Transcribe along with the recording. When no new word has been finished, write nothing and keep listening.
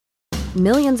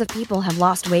Millions of people have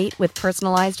lost weight with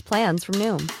personalized plans from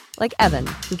Noom. Like Evan,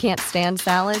 who can't stand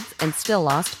salads and still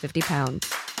lost 50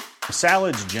 pounds.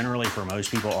 Salads generally for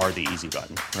most people are the easy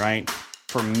button, right?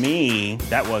 For me,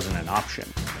 that wasn't an option.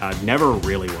 I never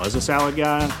really was a salad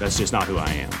guy. That's just not who I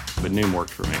am. But Noom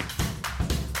worked for me.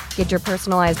 Get your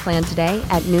personalized plan today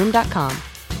at Noom.com.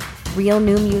 Real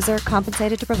Noom user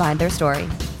compensated to provide their story.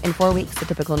 In 4 weeks, the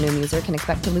typical Noom user can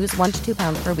expect to lose 1 to 2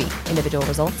 pounds per week. Individual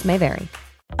results may vary.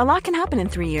 A lot can happen in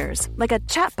 3 years, like a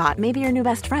chatbot may be your new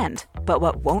best friend. But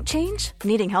what won't change?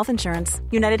 Needing health insurance.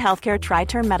 United Healthcare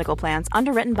Tri-Term Medical Plans,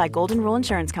 underwritten by Golden Rule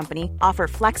Insurance Company, offer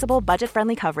flexible,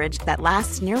 budget-friendly coverage that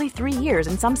lasts nearly 3 years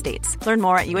in some states. Learn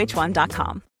more at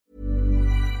uh1.com.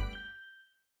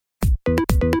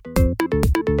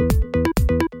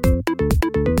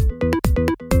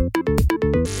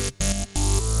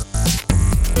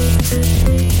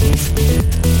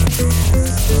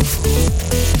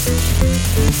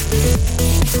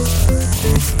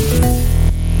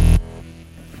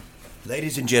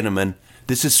 Ladies and gentlemen,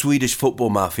 this is Swedish Football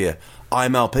Mafia.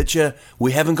 I'm Al Pitcher.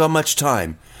 We haven't got much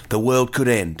time. The world could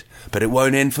end, but it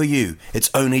won't end for you. It's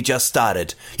only just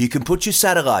started. You can put your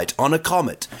satellite on a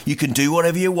comet. You can do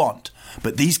whatever you want.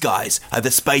 But these guys are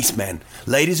the spacemen.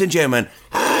 Ladies and gentlemen,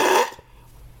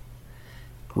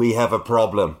 we have a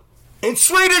problem. It's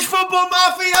Swedish Football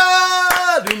Mafia!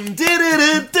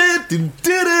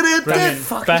 Brilliant.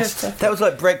 Best. That was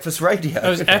like breakfast radio. That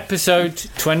was episode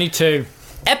 22.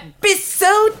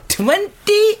 Episode 20,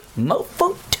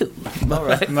 Mofo 2. All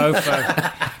right,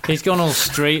 Mofo. He's gone all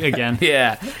street again.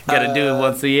 Yeah, gotta do it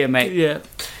once a year, mate. Yeah.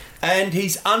 And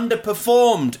he's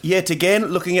underperformed yet again,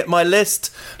 looking at my list,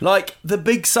 like the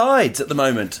big sides at the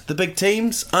moment. The big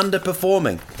teams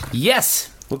underperforming.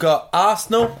 Yes. We've got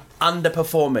Arsenal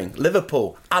underperforming.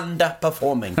 Liverpool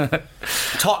underperforming.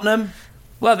 Tottenham.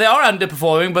 Well, they are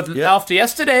underperforming, but after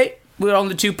yesterday, we're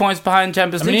only 2 points behind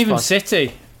Champions League. Even spot.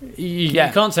 City, you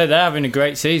can't say they're having a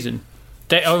great season.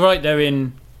 They're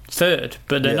in third,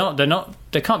 but they're not.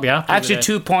 They can't be happy. Actually, with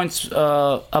 2 points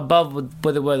above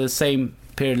where they were the same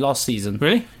period last season.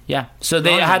 Really? Yeah. So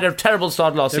they had a terrible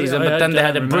start last season, but then they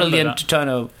had a brilliant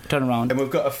turnaround. And we've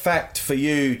got a fact for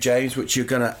you, James, which you're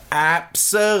going to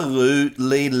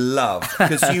absolutely love.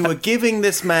 Because you were giving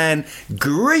this man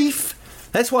grief.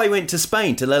 That's why he went to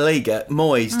Spain, to La Liga,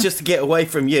 Moyes, just to get away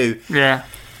from you. Yeah.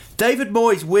 David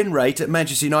Moyes' win rate at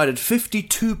Manchester United,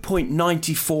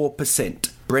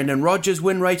 52.94%. Brendan Rodgers'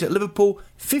 win rate at Liverpool,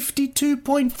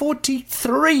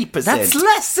 52.43%. That's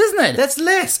less, isn't it? That's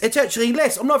less. It's actually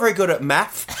less. I'm not very good at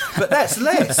math, but that's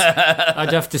less.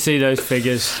 I'd have to see those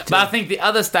figures. But I think the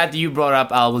other stat you brought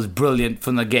up, Al, was brilliant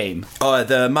from the game.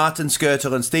 The Martin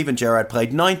Skirtle and Steven Gerrard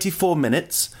played 94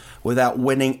 minutes without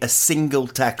winning a single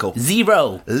tackle.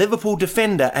 0. Liverpool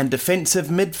defender and defensive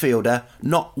midfielder,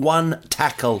 not one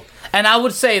tackle. And I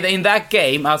would say that in that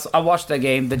game, as I watched that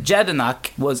game, the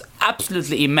Jedinak was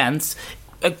absolutely immense.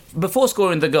 Before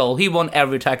scoring the goal, he won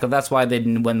every tackle. That's why they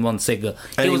didn't win one single.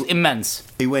 It was immense.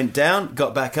 He went down,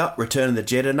 got back up, returning the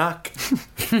Jedinak.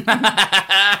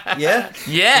 Yeah?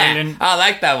 Yeah. Brilliant. I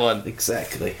like that one.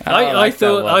 Exactly. I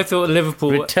thought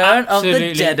Liverpool Return of the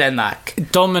absolutely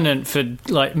Jedinak. dominant for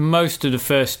like most of the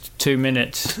first 2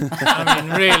 minutes. I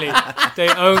mean, really, they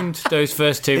owned those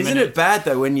first 2 minutes. Isn't it bad,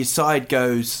 though, when your side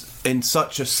goes in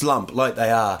such a slump like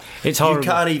they are? It's horrible. You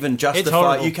can't even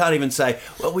justify it. You can't even say,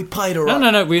 well, we played all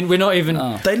right. No, we're not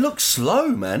even... They look slow,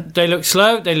 man. They look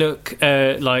slow. They look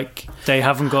like they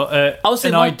haven't got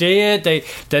an idea.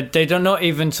 They're not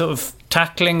even sort of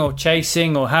tackling or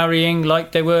chasing or harrying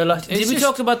like they were. Did we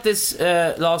talk about this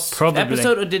last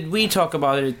episode, or did we talk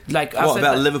about it? Like, what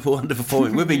about Liverpool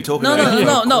underperforming? We've been talking about it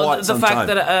for quite some the fact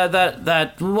time.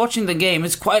 that watching the game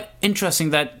is quite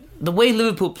interesting. That the way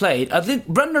Liverpool played, I think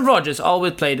Brendan Rodgers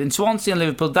always played in Swansea and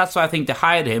Liverpool. That's why I think they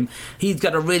hired him. He's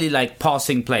got a really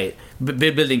passing play,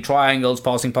 building triangles,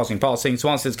 passing.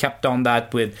 Swansea's kept on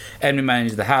that with every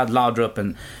manager they had, Laudrup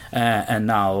and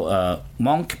now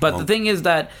Monk. But the thing is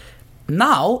that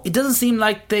now it doesn't seem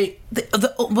like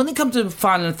when it comes to the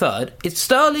final and third, it's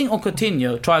Sterling or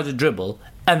Coutinho try to dribble.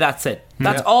 And that's it.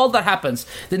 That's all that happens.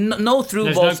 No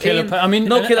through balls. No killer pass. I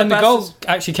mean, and the goal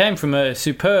actually came from a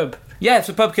superb. Yeah,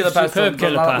 superb killer pass.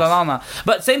 Lallana.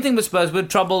 But same thing with Spurs. We're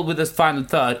trouble with this final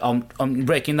third on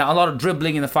breaking down. A lot of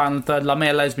dribbling in the final third.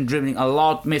 Lamela has been dribbling a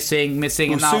lot, missing. Well,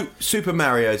 and now Super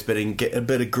Mario's been getting a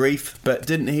bit of grief, but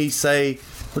didn't he say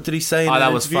What did he say? Oh,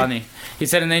 that was funny. He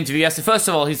said in the interview yesterday, first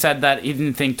of all, he said that he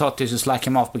didn't think Totti should slack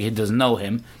him off because he doesn't know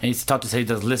him. And Totti said he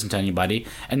doesn't listen to anybody.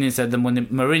 And he said that when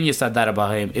Mourinho said that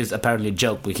about him, is apparently a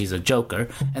joke because he's a joker.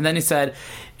 And then he said,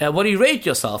 what do you rate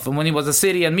yourself? And when he was at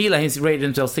City and Milan, he's rated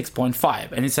until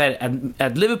 6.5. And he said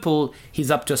at Liverpool,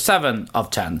 he's up to 7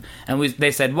 of 10. And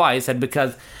they said, why? He said,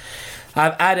 because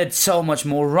I've added so much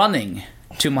more running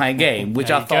to my game, which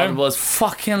I thought was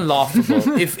fucking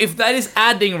laughable. if that is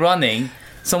adding running...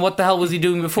 So what the hell was he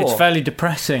doing before? It's fairly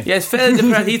depressing. Yeah, it's fairly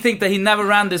depressing. He thinks that he never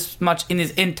ran this much in his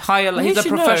entire life. He's a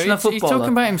professional footballer. He's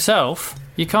talking about himself.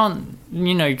 You can't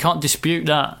dispute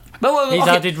that. But, he's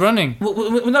added running.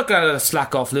 We're not going to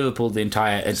slack off Liverpool the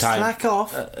entire... Slack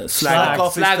off? Slag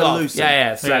off. Slag off.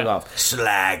 Yeah, slag off.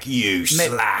 Slag you,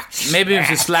 slack. Maybe we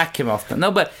should slack him off. No,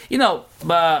 but,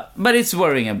 but it's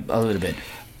worrying a little bit.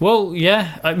 Well,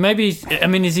 yeah, maybe. I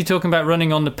mean, is he talking about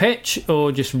running on the pitch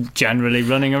or just generally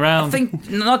running around? I think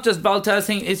not just Baltar. I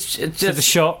think it's just to the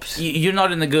shops. You're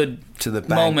not in a good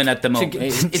moment at the moment.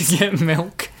 To get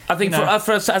milk. I think for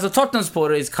us as a Tottenham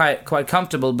supporter, it's quite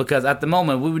comfortable because at the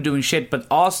moment we were doing shit. But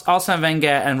Arsene Wenger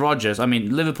and Rodgers, I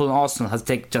mean, Liverpool and Arsenal has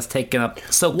taken up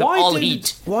all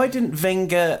heat. Why didn't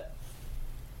Wenger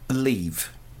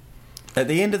leave? At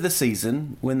the end of the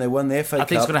season, when they won the FA Cup... I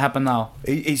think it's going to happen now.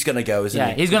 He's going to go, isn't he?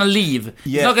 Yeah, he's going to leave. Yeah.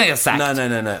 He's not going to get sacked.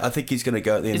 No. I think he's going to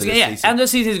go at the end of the season. End of the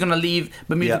season, he's going to leave,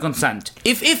 but mutual consent.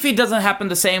 If it doesn't happen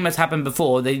the same as happened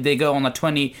before, they go on a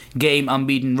 20-game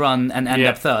unbeaten run and end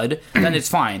up third, then it's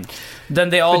fine. Then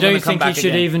they all going to come back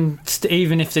again. Do you think he should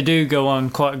even if they do go on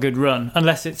quite a good run,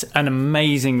 unless it's an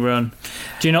amazing run,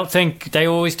 do you not think they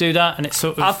always do that? And it's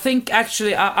sort of... I think,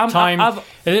 actually... at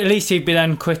least he'd be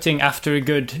then quitting after a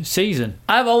good season.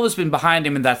 I've always been behind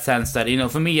him in that sense that,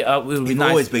 for me, it would be nice... You've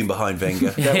always been behind Wenger.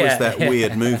 That was that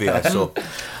weird movie I saw.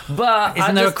 But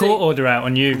isn't there a court order out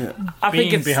on you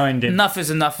being behind him? Enough is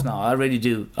enough now. I really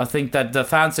do. I think that the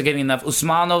fans are getting enough.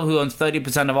 Usmanov, who owns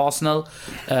 30% of Arsenal,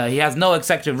 he has no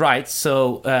executive rights,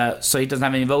 so he doesn't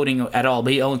have any voting at all,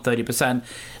 but he owns 30%.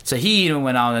 So he even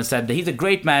went out and said that he's a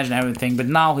great manager and everything, but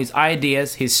now his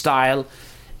ideas, his style,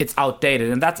 it's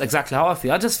outdated, and that's exactly how I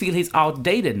feel. I just feel he's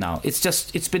outdated now. He's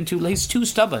he's too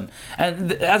stubborn,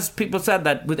 and as people said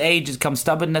that with age comes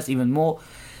stubbornness even more.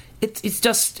 He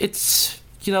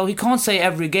can't say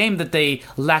every game that they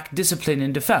lack discipline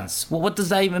in defence. Well, what does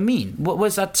that even mean?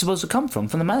 Where's that supposed to come from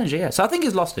the manager? Yeah, so I think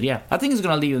he's lost it. Yeah, I think he's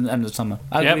going to leave at the end of the summer.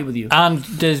 I agree with you. And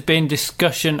there's been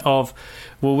discussion of,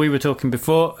 we were talking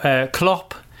before,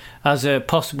 Klopp as a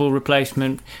possible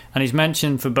replacement, and he's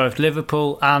mentioned for both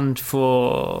Liverpool and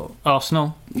for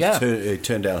Arsenal. Yeah, he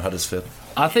turned down Huddersfield.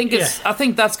 I think I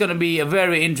think that's going to be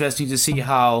very interesting to see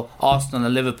how Arsenal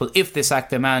and Liverpool, if they sack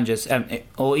their managers,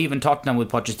 or even Tottenham with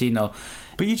Pochettino.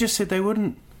 But you just said they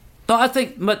wouldn't. No, I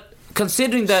think, but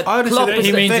considering that Klopp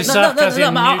is mutual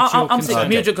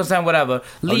consent, whatever.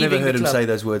 I've never heard him say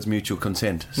those words, mutual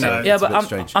consent. So no. Yeah, but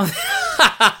strange.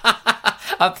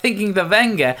 I'm thinking the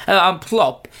Wenger,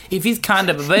 Klopp, if he's kind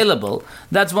of available,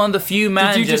 that's one of the few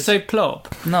managers... Did you just say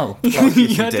plop? No. Plop.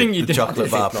 Yes, I think you did.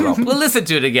 Chocolate bar plop. We'll listen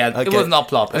to it again. Okay. It was not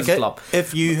plop, it was plop.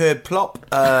 If you heard plop,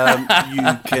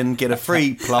 you can get a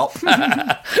free plop from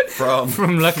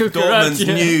Dortmund's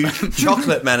new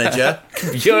chocolate manager,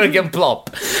 Jurgen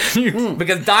Klopp.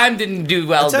 Because Dime didn't do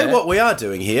well there. I'll tell you what we are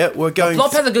doing here. We're going...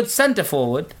 Klopp has a good centre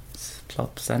forward.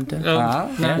 Klopp centre.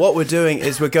 Yeah. What we're doing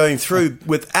is we're going through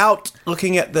without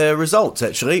looking at the results,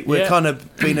 actually. We're kind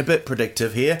of being a bit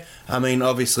predictive here. I mean,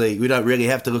 obviously, we don't really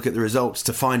have to look at the results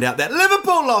to find out that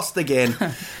Liverpool lost again.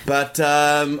 But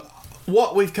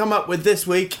what we've come up with this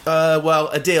week,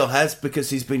 Adil has, because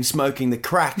he's been smoking the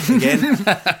crack again.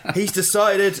 He's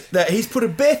decided that he's put a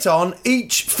bet on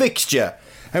each fixture.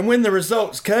 And when the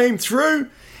results came through...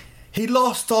 he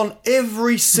lost on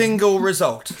every single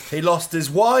result. He lost his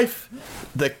wife,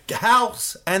 the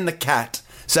house, and the cat.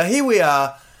 So here we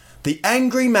are, the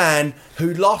angry man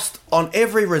who lost on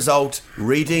every result,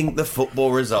 reading the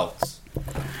football results.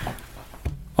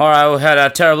 Alright, we had a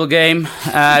terrible game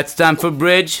at Stamford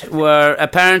Bridge where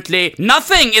apparently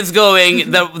nothing is going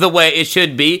the way it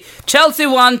should be. Chelsea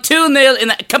won 2-0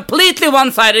 in a completely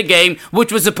one-sided game,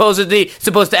 which was supposed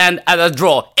to end at a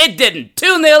draw. It didn't.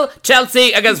 2-0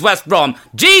 Chelsea against West Brom.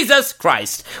 Jesus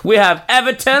Christ. We have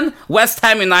Everton, West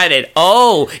Ham United.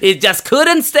 Oh, it just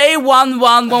couldn't stay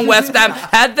 1-1 when West Ham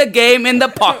had the game in the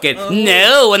pocket.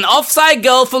 No, an offside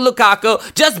goal for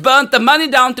Lukaku just burnt the money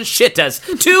down to shitters.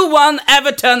 2-1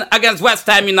 Everton against West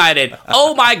Ham United.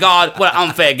 Oh my God, what an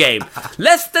unfair game.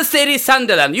 Leicester City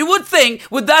Sunderland. You would think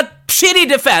with that shitty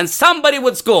defense, somebody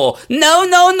would score. No.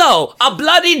 A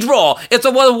bloody draw. It's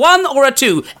a 1 or a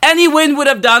 2. Any win would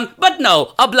have done, but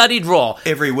no, a bloody draw.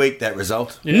 Every week that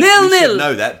result. 0-0. You should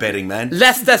know that, betting man.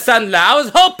 Leicester Sunderland. I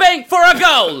was hoping for a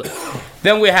goal.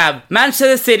 Then we have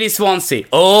Manchester City Swansea.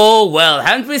 Oh, well,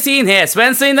 haven't we seen here?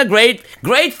 Swansea in a great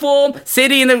form,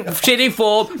 City in a shitty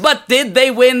form. But did they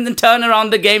win and turn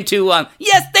around the game 2-1?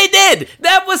 Yes, they did.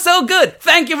 That was so good.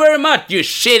 Thank you very much, you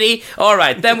shitty. All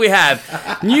right, then we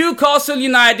have Newcastle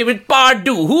United with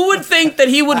Pardew. Who would think that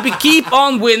he would keep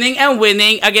on winning and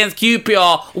winning against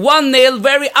QPR? 1-0,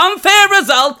 very unfair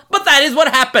result, but that is what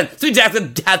happened. So we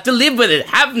just have to live with it,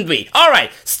 haven't we? All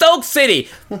right, Stoke City.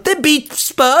 They beat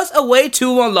Spurs away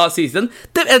 2-1 last season,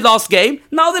 last game.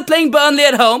 Now they're playing Burnley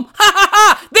at home.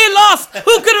 Ha! They lost!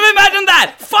 Who could have imagined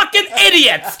that? Fucking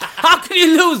idiots! How could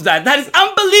you lose that? That is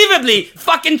unbelievably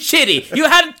fucking shitty. You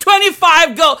had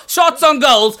 25 shots on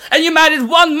goals, and you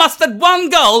mustered one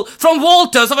goal from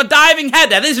Walters of a diving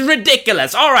header. This is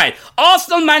ridiculous. Alright,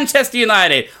 Arsenal, Manchester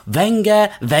United. Wenger.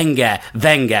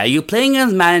 You're playing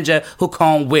as a manager who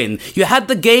can't win. You had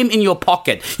the game in your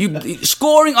pocket. You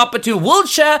scoring opportunity.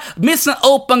 Wilshere missed an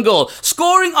open goal.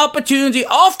 Scoring opportunity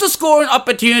after scoring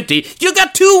opportunity. You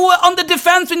got 2 on the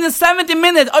defense in the 70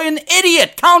 minutes. Are you an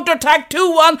idiot? Counter-attack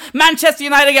 2-1. Manchester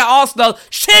United against Arsenal.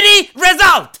 Shitty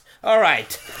result. All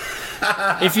right.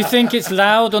 If you think it's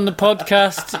loud on the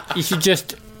podcast, you should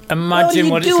just imagine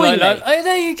what it's like. Oh,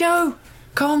 there you go.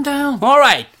 Calm down. All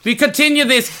right. We continue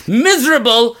this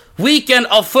miserable weekend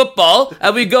of football,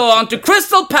 and we go on to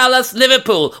Crystal Palace,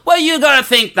 Liverpool. Well, you gotta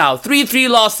think now. 3-3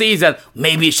 last season.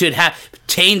 Maybe you should have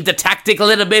changed the tactic a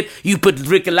little bit. You put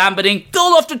Ricky Lambert in.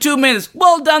 Goal after 2 minutes.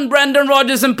 Well done, Brendan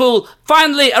Rodgers and Poole.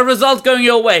 Finally, a result going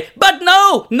your way. But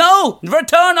no.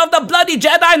 Return of the bloody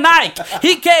Jedi Knight.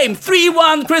 He came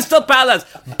 3-1 Crystal Palace.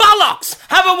 Bollocks!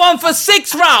 Haven't won for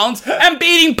 6 rounds and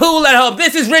beating Poole at home.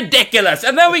 This is ridiculous.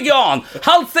 And then we go on.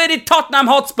 Hull City, Tottenham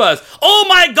Hotspurs. Oh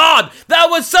my God! That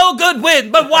was so good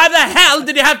win. But why the hell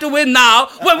did you have to win now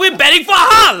when we're betting for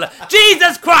Hull?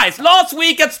 Jesus Christ. Last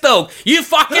week at Stoke, you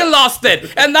fucking lost it.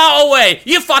 And now away,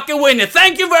 you fucking win it.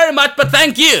 Thank you very much, but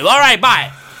thank you. All right,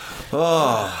 bye.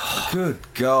 Oh, good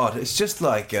God. It's just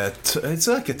like it's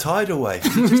like a tidal wave.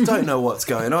 You just don't know what's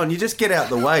going on. You just get out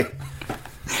the way.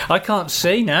 I can't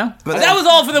see now. But that was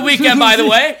all for the weekend, by the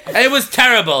way. And it was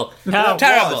terrible. No,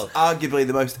 terrible. Was arguably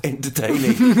the most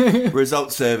entertaining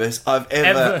result service I've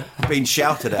ever been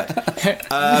shouted at.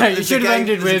 No, you should have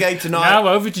ended with, game tonight. Now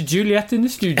over to Juliet in the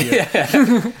studio.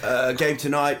 Game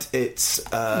tonight, it's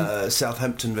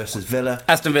Southampton versus Villa.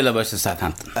 Aston Villa versus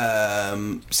Southampton.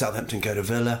 Southampton go to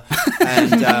Villa.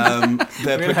 And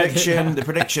the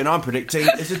prediction I'm predicting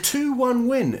is a 2-1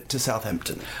 win to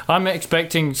Southampton. I'm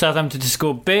expecting Southampton to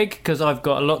score big because I've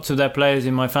got lots of their players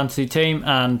in my fantasy team,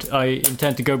 and I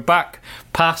intend to go back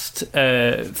past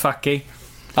Faki.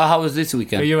 How was this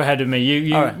weekend? You're ahead of me.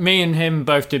 You right. Me and him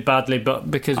both did badly, but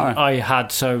because I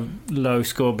had so low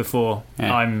score before,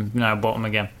 I'm now bottom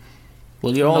again.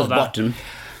 Well, you're always bottom.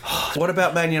 What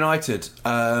about Man United?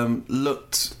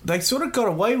 They sort of got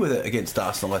away with it against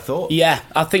Arsenal, I thought. Yeah,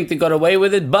 I think they got away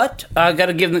with it, but you got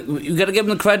to give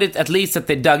them credit at least that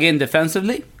they dug in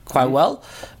defensively quite well.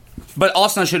 But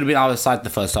Arsenal should have been out of sight the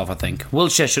first half, I think.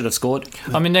 Wilshere should have scored.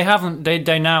 I mean, they haven't.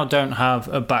 They now don't have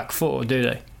a back four, do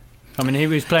they? I mean, he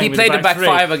was playing. He with played the back three.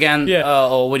 five again, yeah.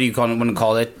 Or what do you want to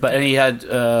call it? But he had.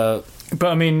 But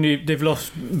I mean, they've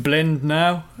lost Blind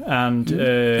now, and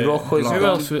who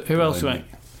else went?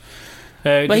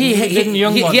 But he had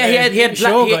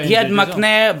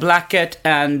McNair, Blackett,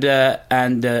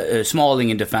 and Smalling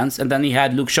in defence, and then he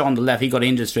had Luke Shaw on the left. He got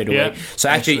injured straight away. Yeah. So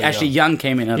actually, Young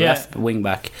came in at left wing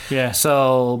back. Yeah.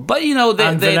 So, but you know,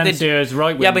 Valencia is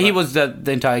right wing. Yeah, but back. he was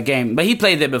the entire game. But he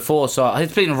played there before, so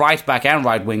he's playing right back and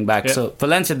right wing back. Yeah. So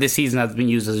Valencia this season has been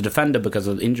used as a defender because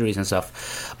of injuries and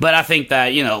stuff. But I think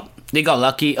that they got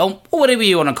lucky, or whatever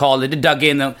you want to call it. They dug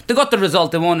in, they got the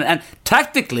result they wanted, and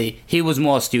tactically, he was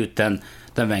more astute than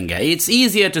Wenger. It's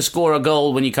easier to score a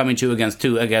goal when you come in 2 against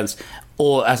 2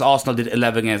 or as Arsenal did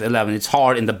 11 against 11. It's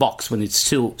hard in the box when it's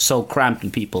so cramped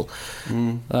in people.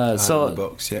 In the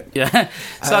box, yeah.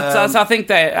 So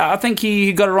I think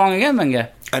he got it wrong again, Wenger.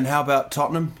 And how about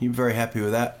Tottenham? You're very happy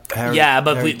with that?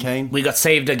 Harry Kane? We got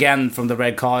saved again from the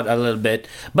red card a little bit.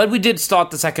 But we did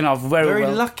start the second half very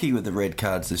well. Lucky with the red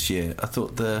cards this year. I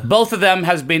thought both of them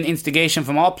has been instigation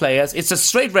from our players. It's a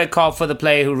straight red card for the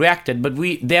player who reacted, but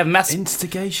they have messed...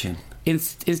 Instigation?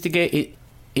 Instigated?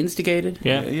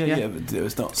 Yeah, but it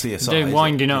was not CSI. They're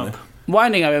winding up.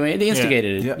 Winding up, I mean, they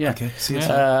instigated it. Yeah, okay.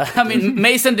 CSI. I mean,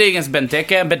 Mason did against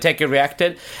Benteke, and Benteke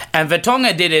reacted. And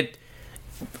Vertonghen did it...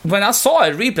 When I saw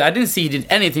it replay, I didn't see he did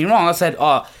anything wrong. I said,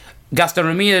 Gaston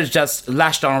Ramirez just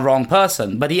lashed on a wrong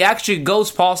person, but he actually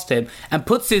goes past him and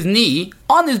puts his knee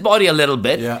on his body a little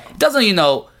bit. Yeah. Doesn't, he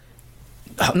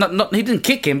didn't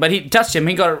kick him, but he touched him.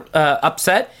 He got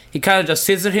upset. He kind of just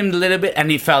scissored him a little bit,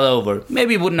 and he fell over.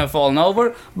 Maybe he wouldn't have fallen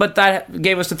over, but that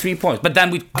gave us the 3 points. But then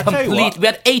we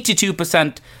had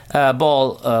 82%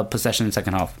 ball possession in the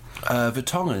second half.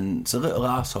 Vertonghen's a little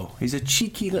arsehole. He's a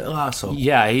cheeky little arsehole.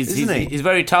 Yeah, Isn't he? he's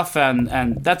very tough,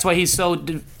 and that's why he's so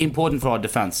important for our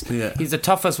defence. Yeah. He's the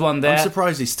toughest one there. I'm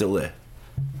surprised he's still there.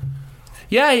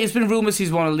 Yeah, there's been rumours he's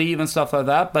want to leave and stuff like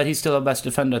that, but he's still our best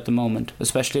defender at the moment,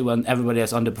 especially when everybody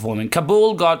else underperforming.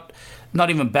 Kabul got not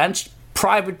even benched,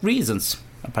 private reasons,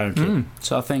 apparently.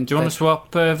 So I think... Do you want to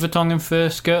swap Vertonghen for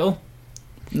Skirtle?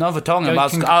 No, Vertonghen.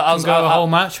 I'll go a whole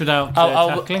match without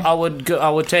tackling. I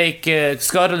would take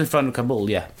Skirtle in front of Kabul,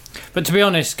 yeah. But to be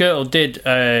honest, Skirtle did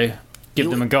give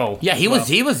them a goal. Yeah, he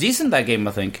was decent that game,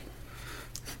 I think.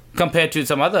 Compared to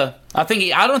some other, I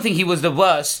don't think he was the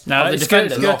worst of the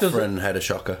defenders. Lovren had a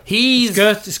shocker. He's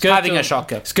having a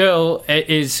shocker. Skirtle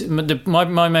is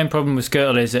my main problem with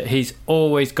Skirtle is that he's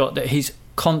always got that. He's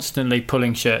constantly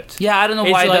pulling shirts. Yeah, I don't know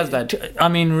why he does that. I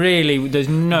mean, really, there's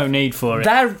no need for it.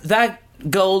 That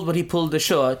goal when he pulled the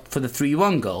shirt for the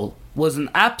 3-1 goal was an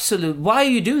absolute. Why are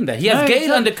you doing that? He has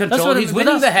Gale under control. He's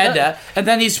winning the header, and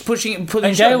then he's pulling.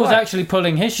 And Gale was actually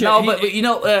pulling his shirt. No, but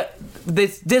they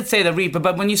did say the replay,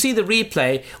 but when you see the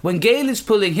replay, when Gale is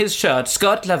pulling his shirt,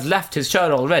 Skirtle has left his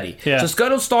shirt already. Yeah. So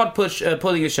Skirtle starts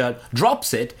pulling his shirt,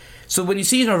 drops it. So when you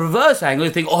see it in a reverse angle,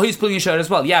 you think, oh, he's pulling his shirt as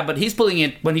well. Yeah, but he's pulling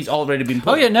it when he's already been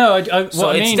pulled. Oh, yeah, no.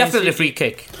 It's definitely a free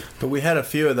kick. But we had a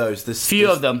few of those. Few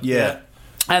of them. Yeah.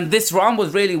 And this round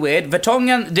was really weird.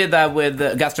 Vertonghen did that with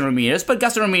Gaston Ramirez, but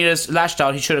Gaston Ramirez lashed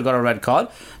out. He should have got a red card.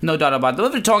 No doubt about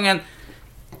that. But Vertonghen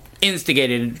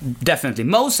instigated, definitely.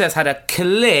 Moses had a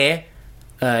clear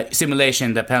simulation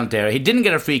in the penalty area. He didn't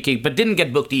get a free kick, but didn't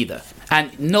get booked either.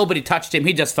 And nobody touched him.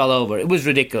 He just fell over. It was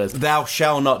ridiculous. Thou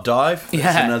shall not dive.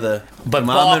 That's another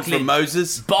commandment from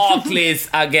Moses. Barclays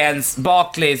against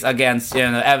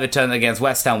Everton against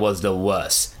West Ham was the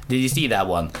worst. Did you see that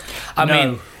one? I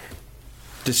mean,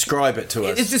 describe it to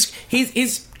us. It's just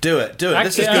he's. Do it.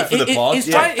 This is good for the pod.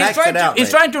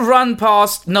 He's trying to run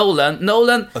past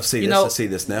Nolan. I've seen this. I see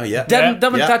this now. Yeah.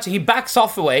 Doesn't touch him. He backs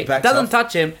off away. Doesn't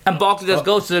touch him, and Barkley just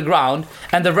goes to the ground.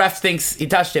 And the ref thinks he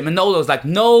touched him, and Nolan's like,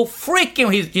 "No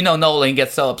freaking!" Nolan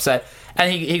gets so upset,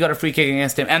 and he got a free kick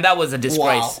against him, and that was a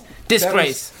disgrace. Wow.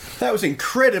 Disgrace. That was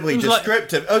incredibly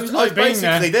descriptive. I was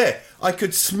basically there. I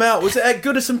could smell. Was it at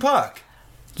Goodison Park?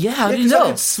 Yeah, how do you know? I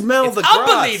could smell the grass.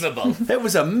 Unbelievable. It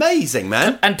was amazing,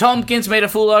 man. And Tompkins made a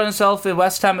fool out of himself in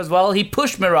West Ham as well. He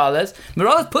pushed Morales.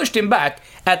 Morales pushed him back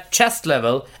at chest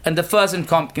level, and the first thing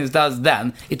Tompkins does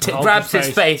then, it grabs his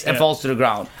face and falls to the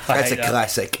ground. That's a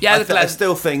classic. Yeah, I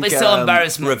still think it's so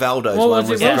embarrassing. Rivaldo's one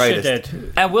was the greatest.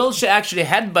 And Wilshere actually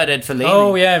headbutted Fellaini.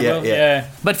 Oh, yeah.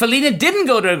 But Fellaini didn't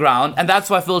go to the ground, and that's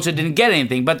why Wilshere didn't get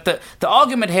anything. But the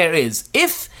argument here is,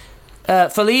 if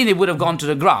Fellaini would have gone to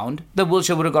the ground, then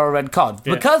Wilshere would have got a red card.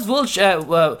 Yeah. Because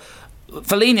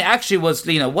Fellaini actually was,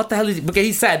 what the hell is he? Because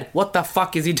he said, what the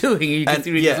fuck is he doing?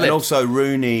 And also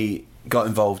Rooney got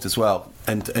involved as well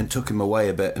and took him away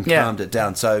a bit and calmed it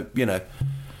down. So,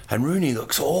 and Rooney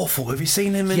looks awful. Have you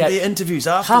seen him in the interviews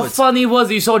afterwards? How funny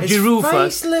was it? You saw Giroud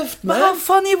first. Facelift, man. How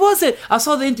funny was it? I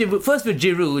saw the interview first with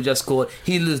Giroud, who just scored.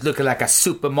 He was looking like a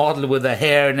supermodel with the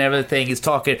hair and everything. He's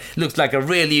talking, looks like a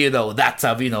really, that's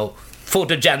a,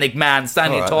 photogenic man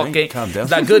standing talking. Calm down.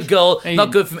 That good goal,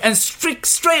 not good for me. And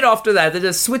straight after that, they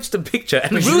just switched the picture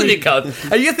and Rooney comes.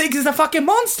 And you think he's a fucking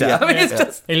monster. Yeah, it's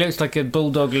just. He looks like a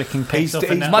bulldog licking pigs off.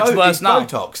 He's much worse now. He's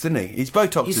Botox, didn't he? He's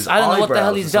Botox his I don't know what the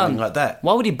hell he's done. Like that.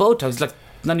 Why would he Botox? He's like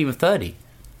not even 30.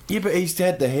 Yeah, but he's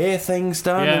had the hair things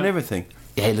done and everything.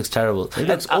 Yeah, he looks terrible. He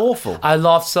looks awful. I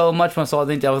laughed so much when I saw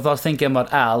the interview. I was thinking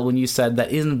about Al when you said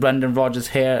that isn't Brendan Rodgers'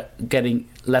 hair getting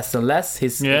less and less?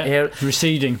 His hair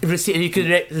receding. You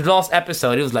could the last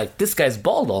episode. It was like this guy's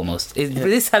bald almost.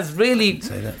 This has really. Didn't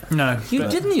say that. No,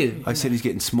 didn't you? I said he's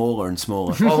getting smaller and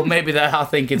smaller. Oh, maybe that. I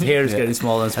think his hair is getting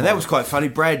smaller and smaller. And that was quite funny.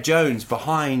 Brad Jones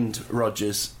behind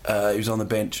Rodgers, he was on the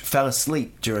bench, fell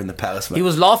asleep during the Palace match. He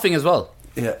was laughing as well.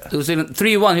 Yeah, it was in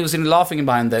 3-1. He was in laughing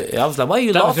behind the. I was like, "Why are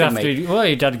you laughing, mate?" Well,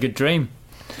 he'd had a good dream.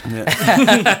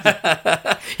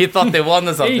 Yeah. He thought they won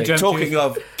or something. Talking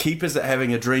of keepers that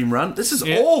having a dream run, this is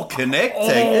all connecting.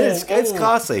 It's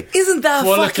classy. Isn't that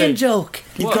a fucking joke?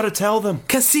 You've got to tell them.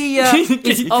 Casillas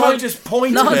you can't just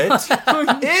point at it.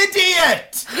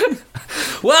 Idiot!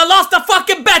 Well, I lost the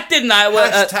fucking bet, didn't I?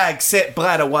 Hashtag Sepp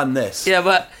Blatter won this. Yeah,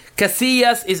 but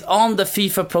Casillas is on the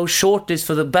FIFA Pro shortlist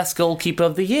for the best goalkeeper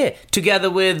of the year, together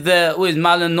with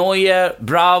Manuel Neuer,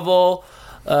 Bravo,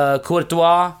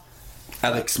 Courtois,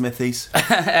 Alex Smithies.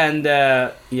 and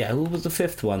who was the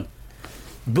fifth one?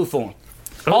 Buffon.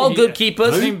 All good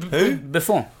keepers. Who?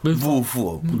 Buffon.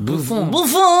 Buffon.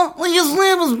 Buffon. His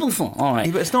name was Buffon. All right.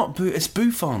 Yeah, but it's not. It's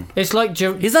Buffon. It's like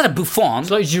He's not a Buffon. It's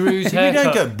like Giroud's You don't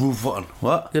haircut. go Buffon.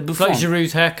 What? The It's Buffon. like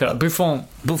Giroud's haircut. Buffon.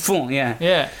 Buffon, yeah.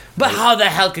 Yeah. But how the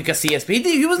hell could Casillas be?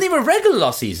 He wasn't even regular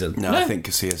last season. No, I think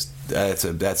Casillas.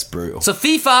 That's brutal. So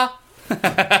FIFA,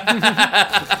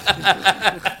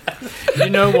 You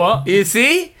know what? you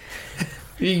see?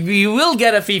 You will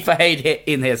get a FIFA hate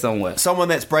in here somewhere. Someone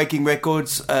that's breaking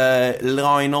records,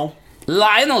 Lionel.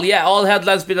 Lionel, yeah, all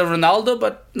headlines been on Ronaldo,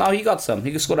 but now he got some.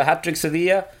 He scored a hat-trick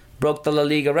Sevilla, broke the La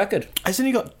Liga record. Hasn't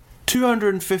he got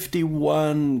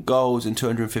 251 goals in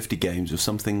 250 games or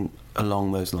something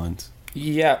along those lines?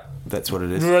 Yeah. That's what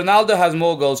it is. Ronaldo has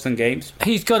more goals than games.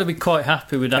 He's got to be quite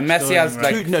happy with that. And Messi has,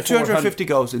 scoring rate. like, 250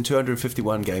 goals in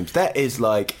 251 games. That is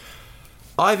like...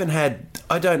 I don't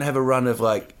have a run of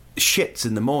like shits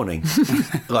in the morning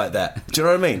like that. Do you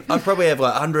know what I mean? I probably have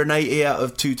like 180 out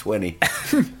of 220.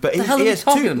 But he hell are we has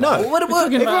talking two. about? No, What-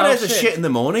 everyone about has a shit. shit in the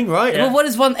morning, right? Well, what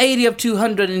is 180 of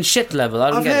 200 in shit level?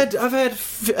 I don't get it. I've had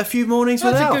a few mornings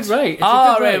That's without. a good rate. It's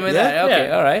Oh, a good right, rate. with yeah, that. Okay,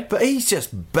 yeah. all right. But he's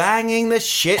just banging the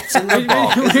shits in the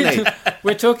bar, isn't he?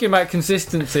 We're talking about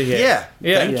consistency here.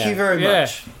 Yeah. Thank you very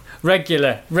much.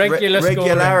 Regular scoring.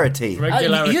 Regularity.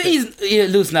 Regularity. You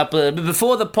loosen up a little bit.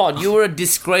 Before the pod, you were a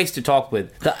disgrace to talk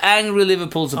with. The angry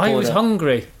Liverpool supporter. I was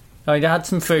hungry. I had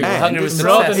some food. And Hungry his with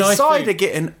rather success. nice side are food.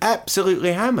 getting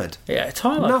absolutely hammered. Yeah, it's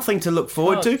hard. Nothing to look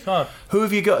forward Hard, to. it's hard. Who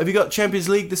have you got? Have you got Champions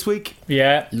League this week?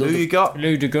 Yeah. Who you got?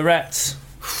 Ludogorets.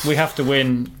 We have to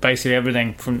win basically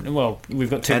everything from. Well, we've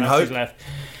got 2 And matches hope. left.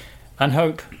 And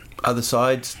hope. Other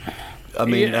sides? I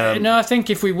mean, No, I think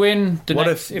if we win the what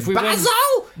next, if we win, Basel!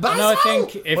 no, I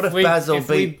think What if we Basel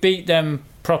we beat- beat them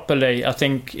properly, I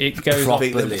think it goes.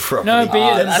 beat them properly. No, beat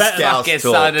them that's better. Scouse Fucking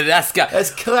talk. sounded. That's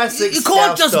classic. You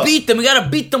can't Scouse just talk. beat them. You gotta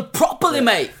beat them properly,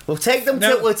 mate. We'll take them.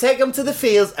 No. We'll take them to the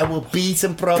fields and we'll beat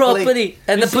them properly. Properly. And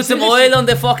then This put is- some this oil is- on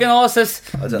their fucking horses.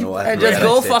 I don't know what. And just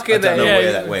go fucking I don't know there. where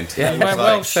Yeah, that went. Yeah, It was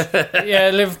Welsh. like- Yeah,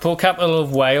 Liverpool, capital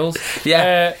of Wales.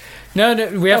 Yeah. No,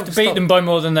 we have to beat stop. them by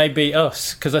more than they beat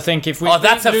us. Because I think if we. Oh,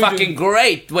 that's a beat fucking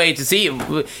great way to see it.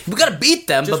 We gotta beat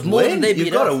them, Just but more win. than they You've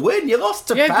beat got to us. win. You lost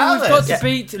to Yeah, but Palace. we've got to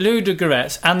beat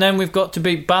Ludogorets, and then we've got to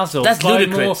beat Basel. That's by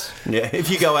ludicrous. Yeah, if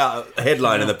you go out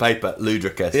headline in the paper,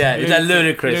 ludicrous. Yeah, More, is that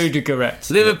ludicrous? Ludogorets.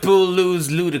 Liverpool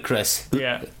lose ludicrous.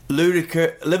 Yeah.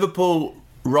 Liverpool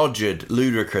rogered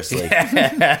ludicrously.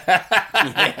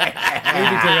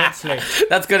 Ludogorets.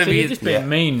 That's gonna So be. you're just being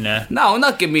mean now. No,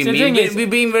 not giving me So the mean. thing is- We're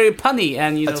being very punny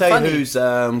and I'll tell funny. you who's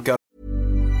got.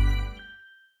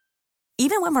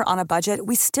 Even when we're on a budget,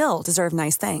 we still deserve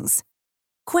nice things.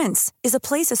 Quince is a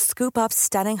place to scoop up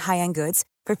stunning high-end goods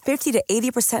for 50 to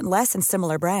 80% less than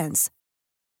similar brands.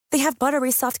 They have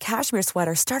buttery soft cashmere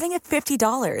sweaters starting at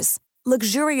 $50,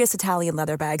 luxurious Italian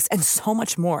leather bags, and so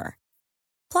much more.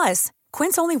 Plus,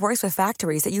 Quince only works with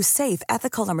factories that use safe,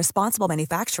 ethical, and responsible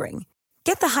manufacturing.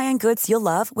 Get the high-end goods you'll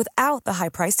love without the high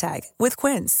price tag with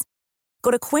Quince.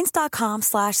 Go to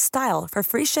quince.com/style for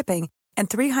free shipping and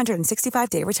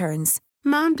 365-day returns.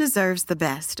 Mom deserves the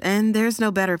best, and there's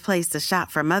no better place to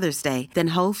shop for Mother's Day than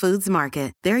Whole Foods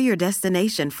Market. They're your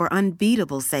destination for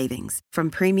unbeatable savings, from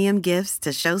premium gifts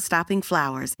to show-stopping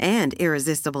flowers and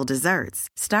irresistible desserts.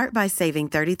 Start by saving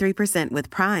 33% with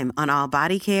Prime on all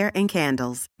body care and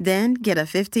candles. Then get a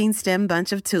 15-stem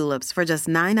bunch of tulips for just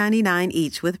 $9.99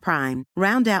 each with Prime.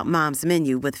 Round out Mom's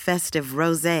menu with festive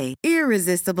rosé,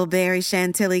 irresistible berry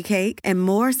chantilly cake, and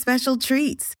more special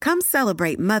treats. Come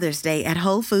celebrate Mother's Day at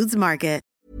Whole Foods Market.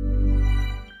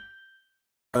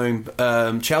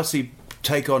 Chelsea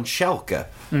take on Schalke.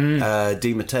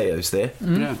 Di Matteo's there.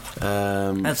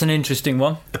 That's an interesting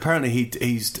one. Apparently,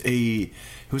 he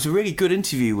was a really good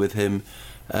interview with him.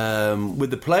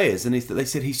 With the players, and they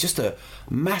said he's just a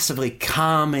massively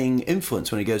calming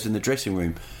influence when he goes in the dressing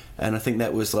room, and I think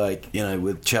that was like,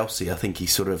 with Chelsea, I think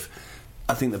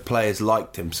the players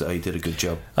liked him, so he did a good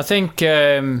job. I think.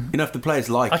 If the players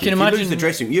like I you, can if you imagine- lose the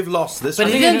dressing room, you've lost this But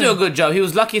one. he didn't do a good job. He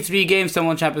was lucky 3 games to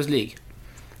win Champions League.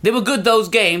 They were good those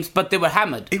games, but they were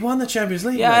hammered. He won the Champions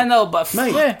League. Yeah, mate. I know, but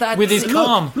Mate, Yeah, that with his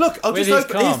calm. Look, I'll With just his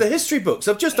open. calm. Here's the history books.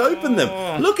 I've just opened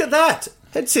them. Look at that.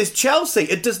 It says Chelsea.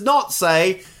 It does not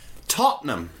say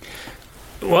Tottenham.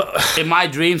 In my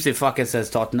dreams, it fucking says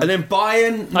Tottenham. And then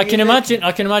Bayern. I can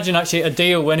imagine actually a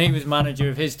deal when he was manager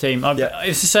of his team.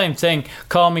 It's the same thing,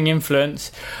 calming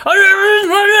influence.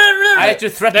 I had to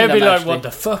threaten They'd be them, like, actually. "What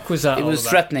the fuck was that?" It all was about?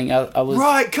 threatening. I was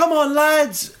Right, come on,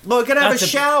 lads. We're gonna have That's a a-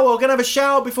 shower. We're gonna have a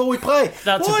shower before we play.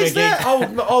 That's a Why is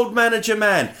biggie. that, old manager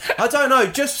man? I don't know.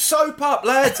 Just soap up,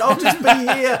 lads. I'll just be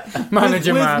here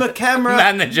Manager with man. my camera,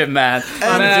 manager man.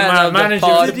 Manager of the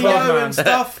pod. video, man. and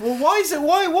stuff. Well, why is it?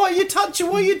 Why are you touching?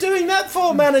 What are you doing that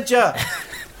for, manager?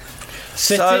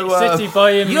 City, So, City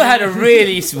Bayern. You had a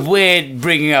really weird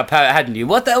bringing up, hadn't you?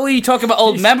 What the hell were you talking about?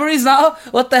 Old memories now?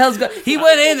 What the hell's going? He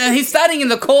went in and he's standing in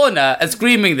the corner and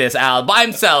screaming this, Al, by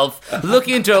himself,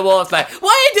 looking into a wall. It's like, why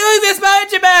are you doing this,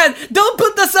 manager man? Don't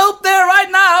put the soap there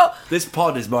right now. This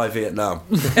pod is my Vietnam.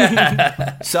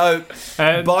 So,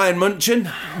 Bayern Munchen,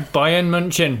 Bayern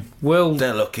Munchen will.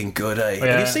 they're looking good, eh? Yeah.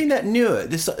 Have you seen that Neuer?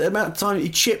 This amount of time he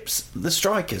chips the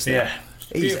strikers. Now. Yeah.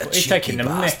 He's a He's cheeky taking the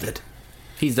mick. bastard.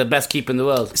 He's the best keeper in the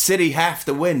world. City have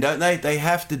to win, don't they? They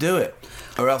have to do it,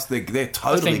 or else they're I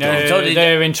totally think gone.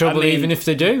 they're in trouble I mean, even if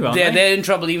they do, aren't they? They're in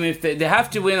trouble even if they have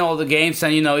to win all the games,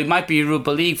 and it might be Europa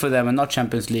League for them and not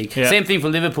Champions League. Yeah. Same thing for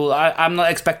Liverpool. I'm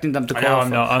not expecting them to No, qualify. I'm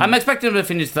not. I'm expecting them to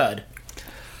finish third.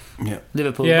 Yeah.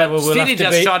 Liverpool. Yeah, but well, we'll City have to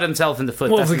just beat- shot themselves in the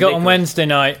foot. What That's have we got on ridiculous. Wednesday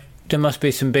night? There must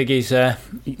be some biggies there.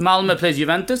 Malmö plays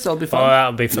Juventus. That'll be Oh, fun.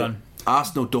 that'll be fun.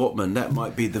 Arsenal Dortmund, that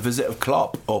might be the visit of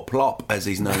Klopp, or Plop as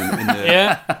he's known in the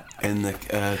Yeah, in the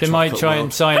they might chocolate try world.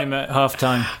 and sign him at half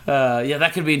time. Yeah,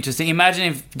 that could be interesting. Imagine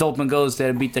if Dortmund goes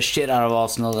there and beat the shit out of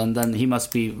Arsenal, and then he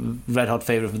must be red hot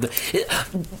favourite for the.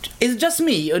 Is it just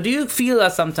me, or do you feel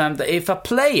that sometimes that if a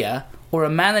player or a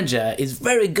manager is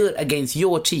very good against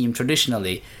your team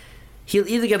traditionally, he'll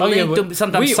either get linked or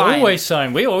sometimes we signed?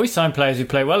 always sign players who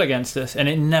play well against us, and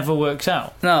it never works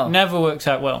out. No. Never works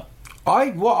out well.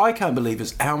 What I can't believe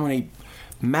is how many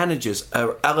managers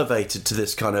are elevated to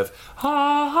this kind of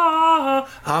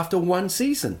after one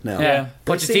season now. Yeah,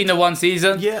 They seem Pochettino one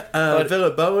season. Yeah,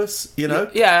 Villa Boas,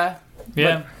 Yeah.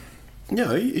 Yeah,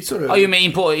 he sort of. Oh, you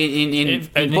mean in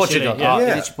Initially, Portugal? yeah. Oh,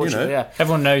 Yeah, initially Portugal, you know. yeah.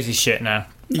 everyone knows his shit now.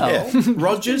 yeah.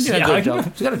 Rogers, He's got a good job.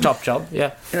 He's got a top job.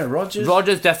 Yeah. Rogers.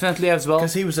 Rogers definitely as well.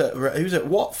 Because he was at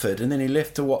Watford, and then he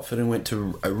left to Watford and went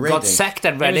to Reading. Got sacked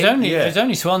at It Reading. was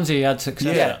only Swansea he had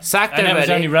success Yeah. at. Sacked and at it was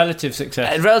Reading. only relative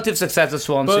success. Relative success at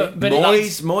Swansea. But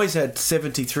Moyes had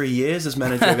 73 years as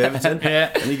manager of Everton,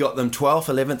 Yeah. and he got them 12th,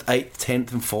 11th, 8th,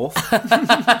 10th, and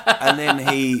 4th. And then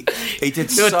he did You're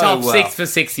so top well. 6 for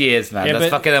 6 years, man. Yeah, That's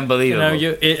but, fucking unbelievable.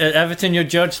 At Everton, you're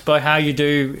judged by how you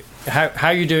do, how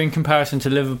you do in comparison to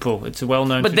Liverpool. It's a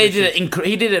well-known. but they tradition. did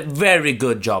he did a very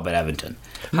good job at Everton.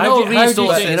 How No do you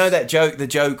resources. think- You know that joke? The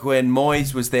joke when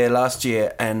Moyes was there last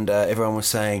year, and everyone was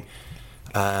saying,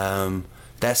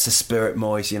 "That's the spirit,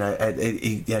 Moyes."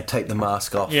 Take the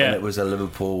mask off, Yeah. and it was a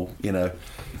Liverpool.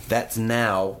 That's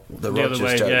now the The other Rodgers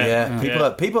way, joke. yeah. Yeah,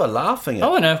 people are laughing at.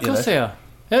 Oh, I know. Of you course they are.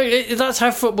 That's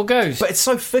how football goes. But it's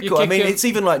so fickle. You I mean, kick 'em- it's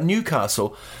even like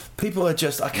Newcastle. People are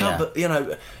just. I can't. Yeah.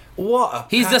 But what? A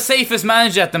He's the safest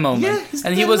manager at the moment. Yeah,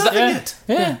 and he was loving it.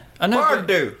 yeah, I know.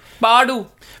 Bardu. Bardu.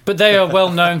 But they are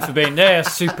well known for being. They are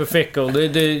super fickle. The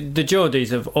Geordies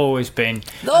have always been.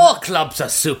 All clubs are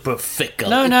super fickle.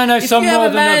 No. If Some you have more a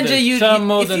than manager others. you, Some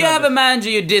more if than you have a others. manager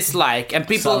you dislike, and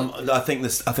people I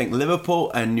think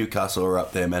Liverpool and Newcastle are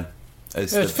up there, man.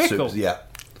 It's fickle. Yeah.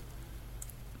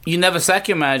 you never sack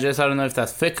your managers. I don't know if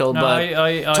that's fickle, No, but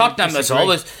I Tottenham is disagree.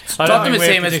 always I don't Tottenham think is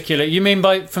we're same as particular. You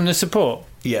mean from the support?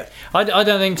 Yeah. I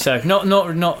don't think so.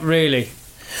 Not really.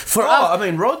 for us. I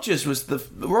mean, Rodgers was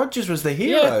the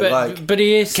hero. Yeah, but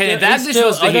he is. Kenny still, he's Dalglish still,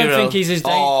 was the I don't hero. think he's as.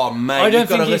 Oh man, I don't you've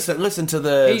got to think listen to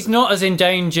the. he's not as in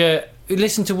danger.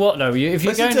 Listen to what though? If you're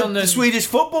Listen going to on the Swedish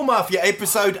Football Mafia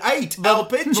episode 8. Al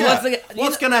Pitcher. once again,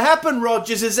 What's going to happen?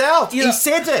 Rodgers is out. He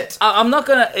said it. I'm not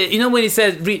gonna. When he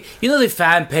says, the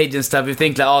fan page and stuff, you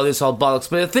think like, oh, this is all bollocks.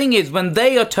 But the thing is, when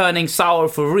they are turning sour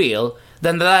for real,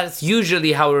 then that's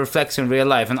usually how it reflects in real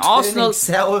life. And Arsenal.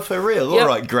 Sour for real. Yeah. All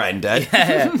right,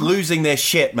 Grandad. Losing their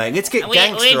shit, mate. Let's get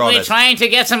gangster on it. trying to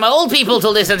get some old people to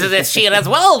listen to this shit as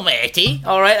well, matey.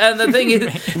 All right, and the thing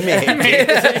is, Hey,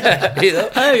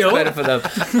 it's better for them.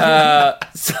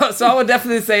 So I would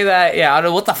definitely say that. Yeah, I don't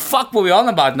know what the fuck were we on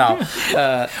about now. Can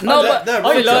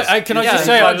I just Yeah,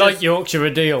 say I Rodgers- like Yorkshire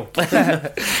a deal.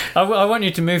 I want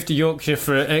you to move to Yorkshire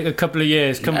for a couple of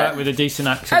years. Come back with a decent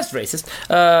accent. That's racist.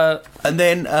 And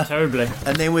then Terribly.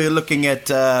 And then we were looking at.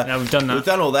 We've done that. We've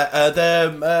done all that.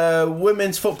 The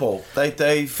women's football.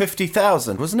 They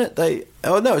 50,000, wasn't it?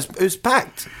 It was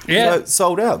packed. Yeah. So,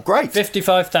 sold out. Great.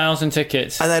 55,000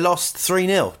 tickets. And they lost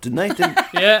 3-0, didn't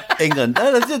they? Yeah. England.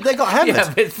 They got hammered. Yeah,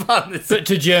 but it's fun. But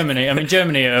to Germany. I mean,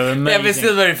 Germany are amazing. Yeah, but it's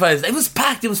still very fun. It was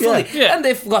packed. It was fully. Yeah. And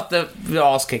they've got the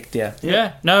arse kicked, yeah.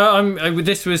 Yeah. No,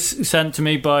 this was sent to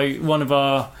me by one of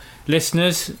our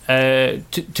listeners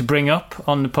to bring up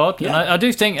on the pod. Yeah.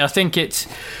 And I think it's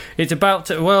about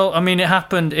to, well, I mean, it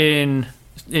happened in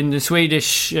the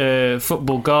Swedish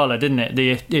football gala, didn't it?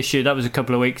 The issue that was a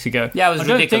couple of weeks ago. Yeah, it was I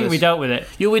don't ridiculous. think we dealt with it.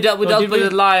 We dealt with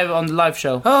it live on the live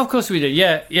show. Oh, of course we did.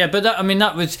 Yeah. But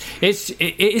that was.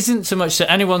 It isn't so much that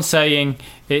anyone's saying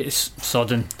it's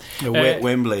sodden. Wet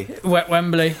Wembley. Wet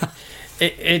Wembley.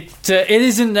 It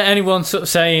isn't that anyone's sort of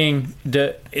saying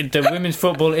that the women's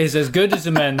football is as good as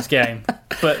the men's game,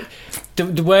 but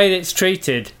the way it's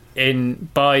treated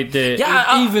by the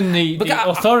the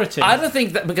authority. I don't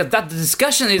think that, because the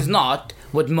discussion is not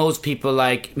what most people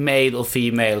like male or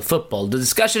female football. The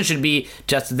discussion should be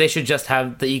they should just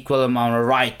have the equal amount of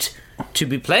right to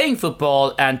be playing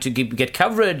football and to get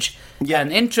coverage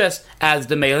and interest as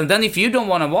the male. And then if you don't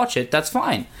want to watch it, that's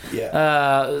fine.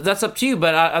 That's up to you.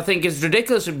 But I think it's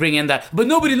ridiculous to bring in that. But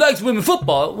nobody likes women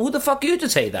football. Who the fuck are you to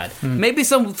say that? Maybe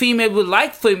some female would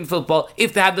like women football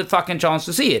if they had the fucking chance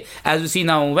to see it. As we see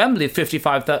now in Wembley,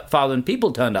 55,000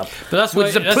 people turned up. But which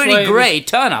is a pretty great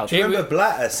turnout. Remember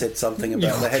Blatter said something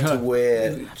about they had to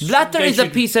wear... Blatter is a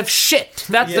piece of shit.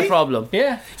 That's the problem.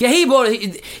 Yeah. Yeah,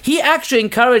 he actually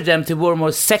encouraged them to wear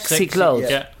more sexy clothes.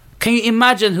 Yeah. Can you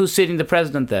imagine who's sitting the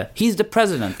president there? He's the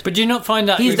president. But do you not find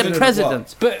that He's the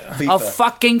president of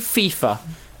fucking FIFA.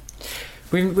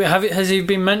 Has he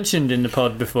been mentioned in the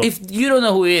pod before? If you don't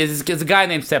know who he is, it's a guy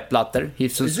named Sepp Blatter.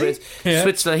 He's from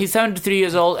Switzerland. He's 73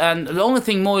 years old, and the only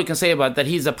thing more you can say about that,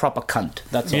 he's a proper cunt.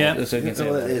 That's all. That's what you can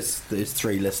say. There's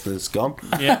 3 listeners gone.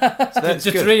 Yeah,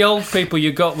 so the 3 old people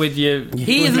you got with you.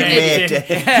 He's an idiot.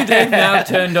 They've now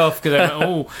turned off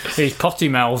because he's potty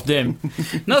mouthed him.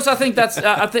 No, so I think that's.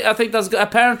 I think that's good.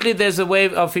 Apparently, there's a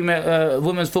wave of female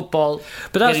women's football.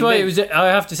 But that's why it was. I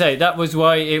have to say that was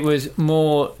why it was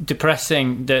more depressing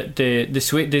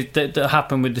that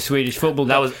happened with the Swedish football.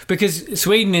 Because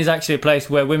Sweden is actually a place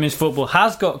where women's football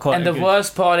has got quite. And the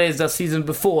worst part is the season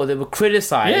before they were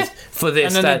criticised for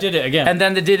this, and then they did it again. And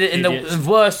then they did it in the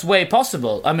worst way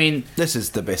possible. I mean, this is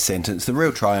the best sentence. The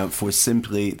real triumph was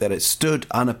simply that it stood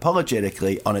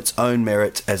unapologetically on its own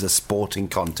merit as a sporting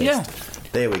contest. Yeah.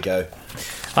 There we go.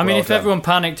 I mean, if everyone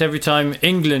panicked every time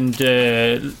England,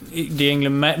 the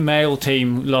England male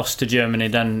team lost to Germany,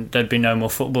 then there'd be no more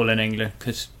football in England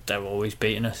because they're always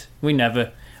beating us. We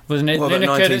never. Wasn't it? What about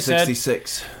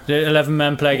 1966? The 11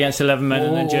 men play against 11 men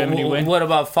and then Germany win. What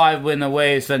about 5 win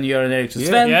away, Sven-Göran Eriksson?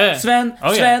 Sven,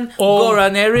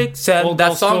 Goran Eriksson.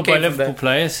 That song came by Liverpool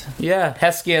players. Yeah,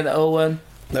 Heskey and Owen.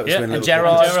 That was when and Liverpool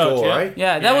Gerrard score, right?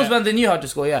 Yeah, that was when they knew how to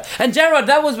score, yeah. And Gerrard,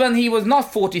 that was when he was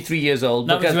not 43 years old.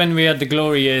 That was when we had the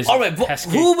glory years. All right,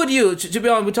 who would you, to be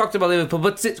honest, we talked about Liverpool,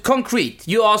 but concrete.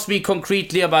 You asked me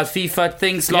concretely about FIFA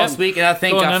things last week, and I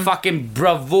think I fucking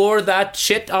bravour that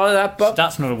shit out of that book.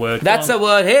 That's not a word. That's a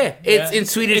word here. It's in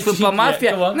Swedish Football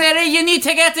Mafia. You need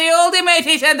to get the oldie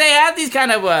mateys, and they have these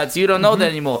kind of words. You don't know that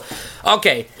anymore.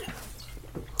 Okay.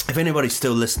 If anybody's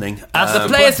still listening, as the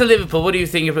players of Liverpool, what do you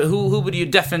think of it? Who would you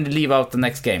definitely leave out the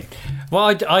next game?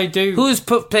 Well, I do. Who's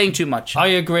playing too much? I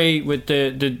agree with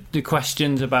the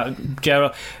questions about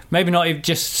Gerrard. Maybe not even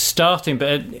just starting,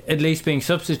 but at least being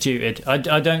substituted. I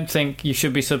don't think you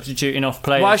should be substituting off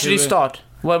players. Why should he start?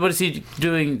 What is he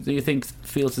doing? Do you think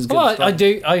feels as good? Well, I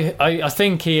do. I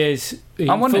think he is. He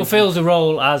fulfills a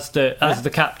role as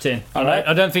the captain. All right.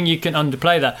 I don't think you can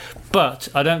underplay that, but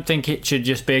I don't think it should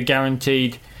just be a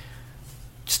guaranteed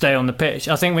stay on the pitch.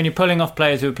 I think when you're pulling off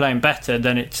players who are playing better,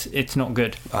 then it's not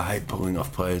good. I hate pulling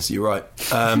off players. You're right.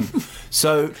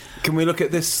 So can we look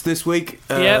at this week?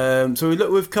 Yeah. So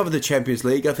we've covered the Champions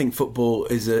League. I think football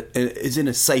is in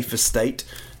a safer state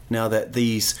now that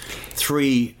these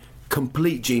 3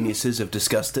 complete geniuses have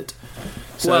discussed it.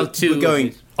 So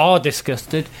are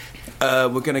disgusted. We're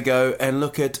going to go and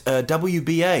look at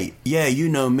WBA. Yeah, you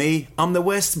know me. I'm the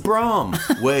West Brom.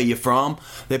 Where are you from?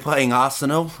 They're playing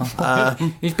Arsenal.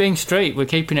 He's being straight. We're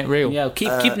keeping it real. Yeah,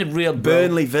 keeping it real, bro.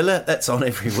 Burnley Villa. That's on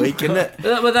every week, isn't it?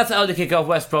 Well, that's how they kick off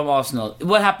West Brom Arsenal.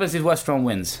 What happens if West Brom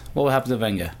wins? What will happen to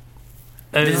Wenger?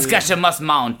 The discussion must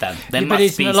mount then. But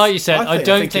it's like you said. I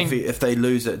don't think if they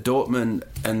lose at Dortmund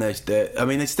and they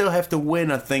still have to win.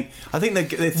 I think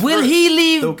they will he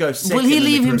leave? They'll go second will he leave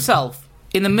in the group. himself?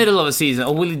 in the middle of a season,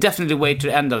 or will he definitely wait to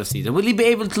the end of the season? Will he be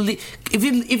able to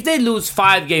if they lose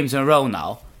 5 games in a row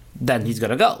now, then he's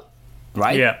gonna go,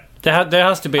 right? Yeah. There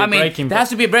has to be a breaking point. There has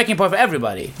to be a breaking point for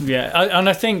everybody. Yeah,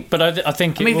 I think it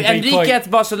will if Enrique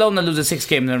at Barcelona loses 6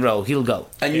 games in a row, he'll go.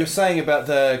 And you were saying about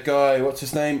the guy, what's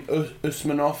his name?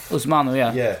 Usmanov,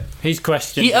 yeah. Yeah. He's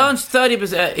questioned. He earns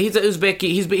 30%. He's an Uzbeki.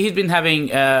 He's been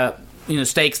having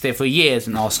stakes there for years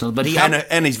in Arsenal, but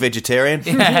and he's vegetarian.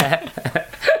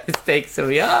 Stakes, so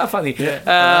funny.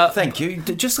 Yeah. Thank you.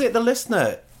 Just let the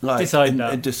listener decide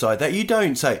that. You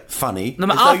don't say funny. No,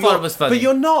 I thought it was funny. But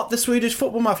you're not the Swedish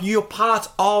Football Mafia. You're part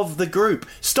of the group.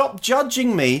 Stop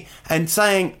judging me and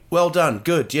saying, well done,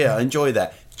 good, yeah, I enjoy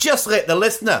that. Just let the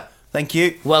listener. Thank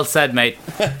you. Well said, mate.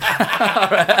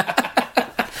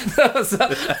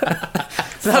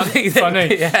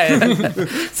 Funny. Yeah.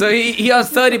 So he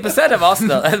earns 30% of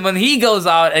Arsenal, and when he goes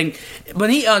out and when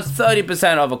he earns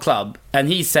 30% of a club, and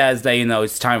he says that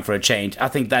it's time for a change, I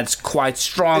think that's quite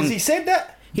strong. Has he said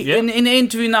that? In an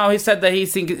interview now, he said that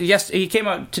he came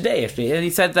out today actually, and he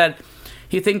said that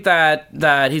he thinks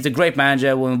that he's a great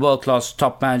manager, one world-class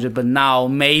top manager, but now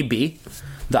maybe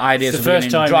the ideas have been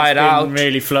dried out.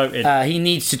 Really floated. He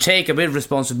needs to take a bit of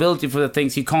responsibility for the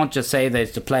things. He can't just say that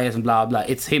it's the players and blah blah.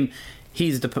 It's him.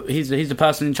 He's the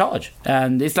person in charge.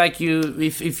 And it's like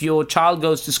if your child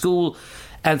goes to school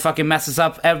and fucking messes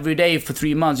up every day for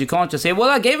 3 months, you can't just say, well,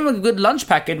 I gave him a good lunch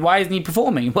packet, why isn't he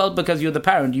performing? Well, because you're the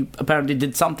parent. You apparently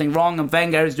did something wrong, and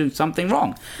Wenger is doing something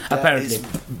wrong, apparently.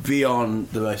 That is beyond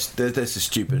the most... That's the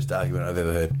stupidest argument I've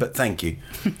ever heard, but thank you.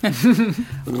 Why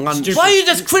are you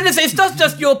just criticizing? It's not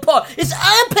just your part. It's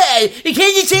our part. You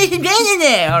can't just say him in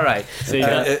there. All right. They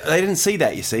didn't see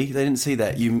that, you see. They didn't see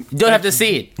that. You don't have to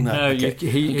see it. No, okay.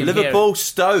 Liverpool,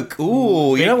 Stoke.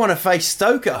 Ooh, you don't want to face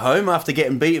Stoke at home after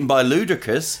getting beaten by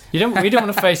Ludicrous. We don't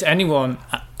want to face anyone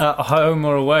at home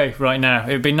or away right now.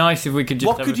 It'd be nice if we could just...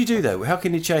 What could you do, though? How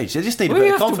can you change? They just need a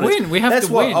bit of confidence. We have That's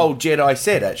to win. what old Jedi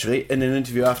said, actually, in an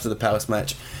interview after the Palace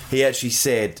match. He actually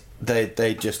said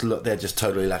they're just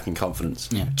totally lacking confidence.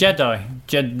 Yeah. Jedi.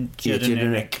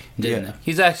 Yeah.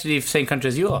 He's actually the same country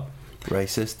as you are.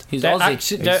 Racist. He's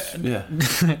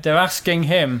Aussie. They're asking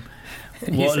him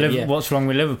what's wrong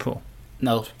with Liverpool.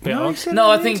 No, I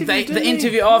think the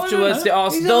interview afterwards, they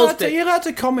asked those. You're allowed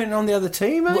to comment on the other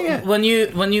team, aren't you?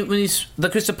 When the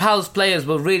Crystal Palace players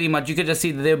were really much, you could just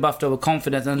see that they were buffed over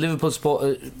confidence, and Liverpool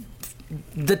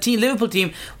Liverpool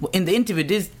team in the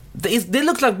interview, they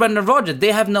look like Brendan Rodgers.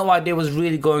 They have no idea what's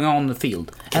really going on the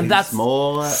field, and that's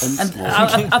smaller and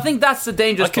smaller. I think that's the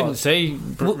dangerous part. I couldn't see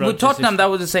with Tottenham.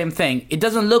 That was the same thing. It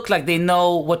doesn't look like they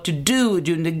know what to do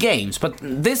during the games, but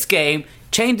this game.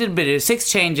 Changed it a bit, 6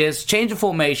 changes, changed the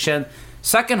formation.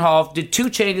 Second half, did 2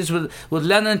 changes with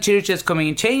Lennon and Chiriches coming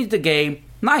in, changed the game.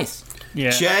 Nice.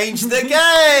 Yeah. Changed the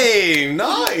game.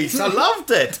 Nice. I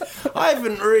loved it. I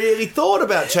haven't really thought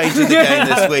about changing the game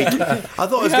this week. I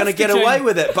thought I was going to get away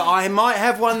with it, but I might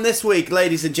have one this week,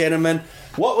 ladies and gentlemen.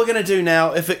 What we're going to do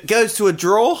now, if it goes to a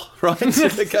draw, right?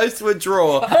 If it goes to a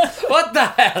draw... What the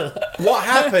hell? What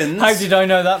happens... How did I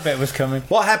know that bit was coming?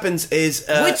 What happens is...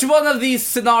 Which one of these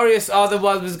scenarios are the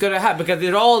ones that's going to happen? Because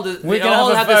they all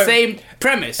have the same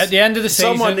premise. At the end of the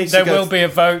season, there will be a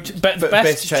vote.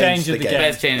 Best change of the game.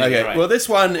 Best change of the game. Okay, well, this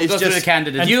one is just... the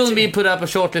candidates. You and me put up a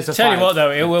short list of 5. Tell you what,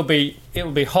 though, it will be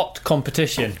hot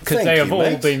competition. Because they have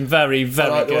all been very, very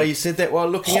good. I like the way you said that while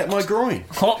looking at my groin.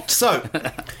 Hot. So...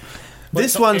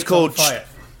 This one's called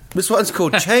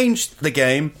Change the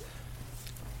Game.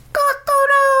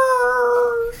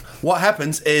 What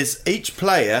happens is each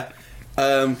player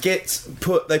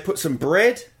they put some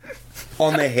bread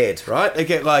on their head, right? They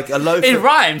get like a loaf. It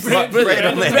rhymes. Bread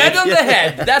on the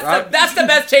head. That's the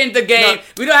best change of the game. No.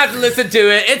 We don't have to listen to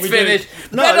it. It's finished.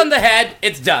 Bread on the head.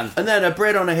 It's done. And then a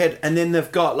bread on the head, and then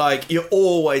they've got you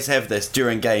always have this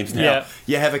during games now. Yeah.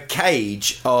 You have a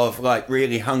cage of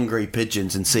really hungry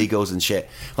pigeons and seagulls and shit,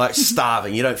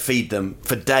 starving. You don't feed them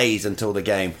for days until the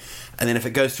game, and then if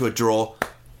it goes to a draw,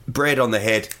 bread on the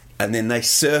head. And then they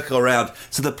circle around.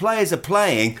 So the players are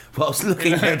playing whilst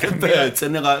looking at the birds.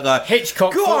 And they're like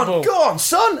Hitchcock football. Go on,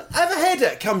 son. Have a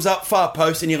header. Comes up far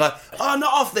post. And you're like, oh,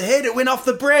 not off the head. It went off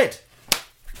the bread.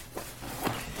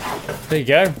 There you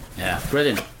go. Yeah,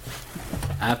 brilliant.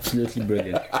 Absolutely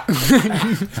brilliant.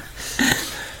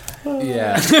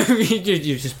 Yeah.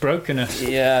 You've just broken us.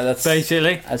 Yeah, that's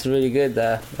basically. That's really good.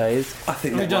 That is. I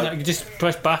think we've done that. You just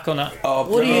press back on that. Oh,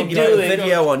 what are you doing? Put a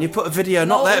video on. You put a video,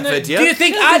 not that video. Do you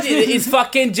think I did it? It's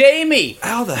fucking Jamie.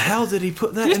 How the hell did he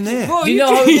put that in there? Do you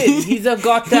know how he did? He's a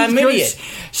goddamn idiot.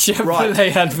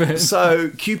 Chevrolet advert. So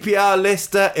QPR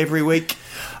Leicester every week.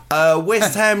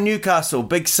 West Ham, Newcastle.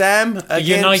 Big Sam against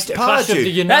United, clash of the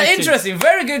Pardew. United. That's interesting.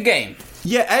 Very good game.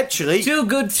 Yeah, actually. Two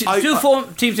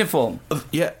teams in form.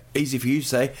 Yeah, easy for you to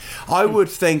say. I would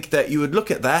think that you would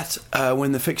look at that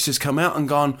when the fixtures come out and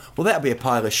gone, well, that'll be a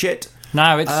pile of shit.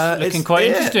 Now it's looking quite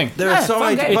interesting. There are fun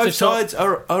sides, game. both sides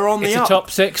are on the It's up. a top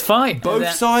 6 fight. Both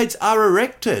sides are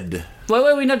erected. Where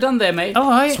were we not done there, mate? All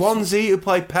right. Swansea, who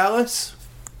play Palace.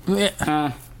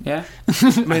 Yeah.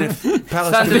 I mean, if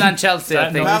Palace Sunderland, Chelsea,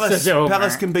 I think.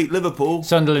 Palace can beat Liverpool.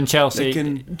 Sunderland, Chelsea.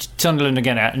 They Sunderland are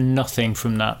going to get nothing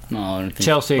from that. No, I don't think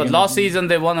Chelsea. But last season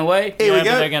they won away. Here we but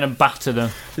go. they're going to batter them.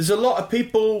 There's a lot of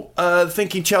people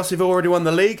thinking Chelsea have already won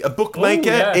the league. A bookmaker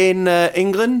yeah. in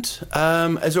England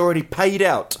has already paid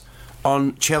out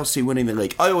on Chelsea winning the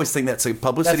league. I always think that's a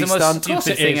publicity That's the most stunt.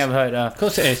 stupid it thing is. I've heard. Of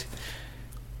course it is.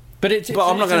 But it's But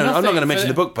I'm not going nothing to mention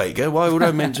for- the bookmaker. Why would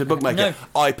I mention the bookmaker?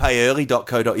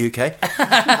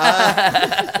 iPayEarly.co.uk.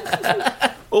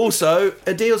 Also,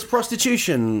 Adil's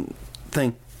prostitution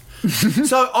thing.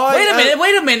 So Wait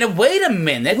a minute.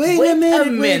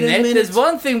 There's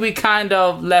one thing we kind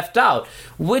of left out.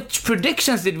 Which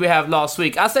predictions did we have last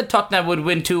week? I said Tottenham would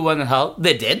win 2-1 at Hull.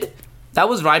 They did. That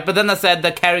was right. But then I said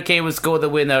that Harry Kane would score the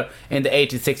winner in the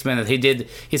 86th minute.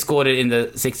 He scored it in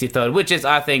the 63rd, which is,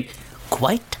 I think,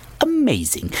 quite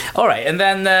amazing. All right, and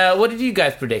then what did you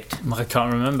guys predict? I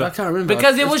can't remember.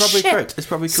 Because it was probably shit. correct. It's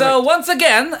probably correct. So once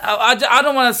again, I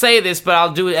don't want to say this, but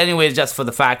I'll do it anyways just for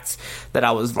the facts that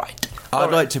I was right.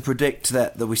 I'd like to predict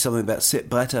that there'll be something about Sit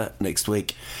Blatter next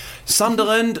week.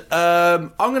 Sunderland,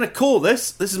 I'm going to call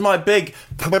this. This is my big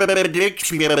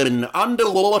prediction.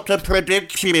 Underwater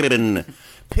prediction.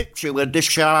 Picture with the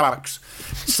Sharks.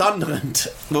 Sunderland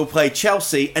will play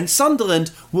Chelsea, and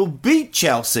Sunderland will beat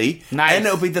Chelsea. Nice. And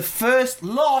it'll be the first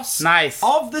loss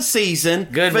of the season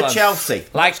Good for one. Chelsea.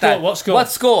 Like that. What score? What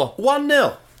score?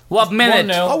 1-0. What minute?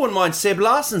 1-0. I wouldn't mind Seb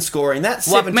Larson scoring that.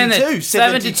 What 72. minute?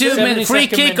 72 minutes. Free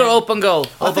 72nd kick or minute. open goal?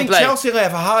 I Open think play. Chelsea will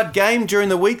have a hard game during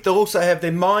the week. They'll also have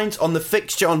their minds on the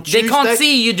fixture on Tuesday. They can't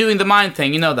see you doing the mind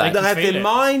thing, you know that. They'll have feel their it.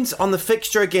 minds on the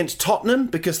fixture against Tottenham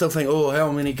because they'll think, oh,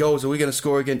 how many goals are we going to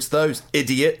score against those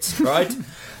idiots, right?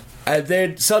 And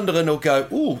then Sunderland will go,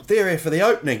 oh, they're here for the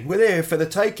opening. We're there for the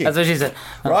taking. That's what she said.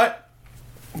 Right?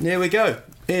 There we go.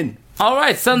 In. All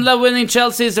right, Sunderland winning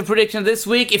Chelsea is the prediction this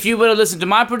week. If you would have listened to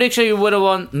my prediction, you would have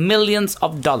won millions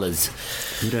of dollars.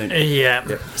 You don't.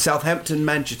 Yeah. Southampton,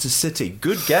 Manchester City.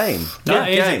 Good game. That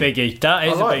Good is game. a biggie. That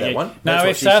is I like a biggie. that one. Now, That's what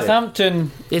if she said.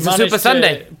 Southampton It's a manage Super to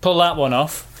Sunday. pull that one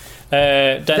off,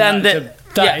 then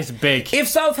that is big. If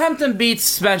Southampton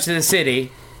beats Manchester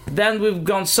City, then we've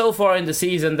gone so far in the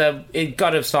season that it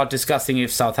got to start discussing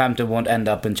if Southampton won't end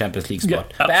up in Champions League spot.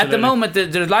 Yeah, but at the absolutely. moment,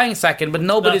 they're lying second, but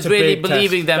nobody's That's a really big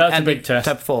believing test. them That's a and big test.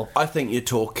 top four. I think you're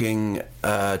talking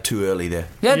too early there.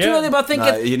 Yeah, too Yeah. early, but I think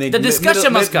No, you need the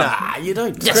discussion must come. Nah, you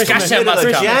don't. Discussion must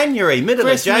come. January, middle of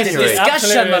Christmas is January. absolute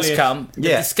Discussion must earliest. come. The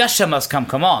Yeah. discussion must come.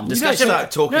 Come on, You don't discussion.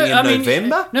 start talking in I mean,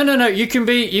 November. No. You can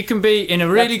be in a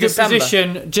really good December.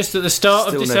 position just at the start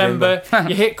Still of December. November.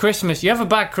 You hit Christmas. You have a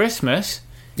bad Christmas.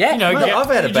 Yeah, You know, Well, I've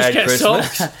had a you bad just get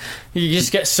Christmas. Socks. You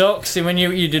just get socks when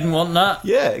you didn't want that.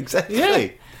 Yeah, exactly. Yeah.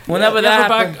 whenever You that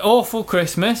have a happens, bad, awful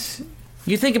Christmas.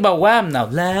 you think about Wham now.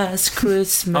 Last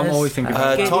Christmas. I'm always thinking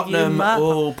about Gave you Tottenham my-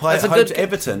 will play That's at a home good to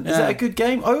Everton. Is yeah. that a good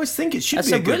game? I always think it should That's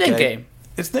be a a good brilliant game.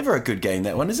 It's never a good game,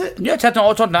 that one, is it? Yeah,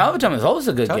 Tottenham Everton is always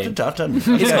a good game. Tottenham.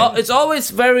 It's always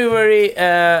very, very.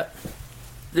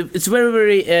 It's very,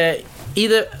 very.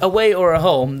 Either away or at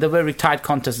home, they're very tight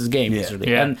contested games. Yeah.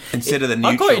 Really. Yeah. And Instead of the I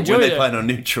quite neutral, when enjoyed they it. playing on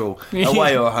neutral,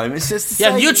 away or home, it's just the yeah,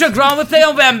 same. neutral ground. We play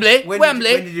on Wembley. When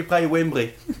did you play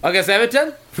Wembley? Against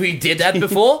Everton, we did that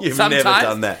before. You've Sometimes. never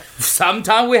done that.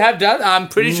 Sometime we have done. I'm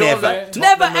pretty sure of Never. that.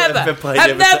 Never Tottenham ever. ever played Have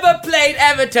Everton. never played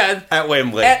Everton At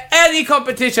Wembley. at any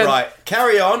competition. Right,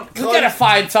 carry on. We gotta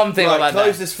find something Right, about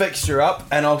close that. this fixture up,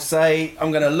 and I'll say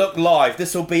I'm going to look live.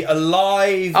 This will be a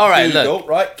live All right, Google, look.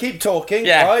 right? Keep talking,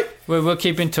 Yeah. right? We're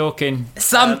keeping talking.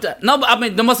 No, but I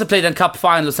mean they must have played in cup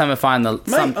final, semi final.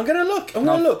 Mate, I'm going to look. I'm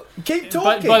going to look. Keep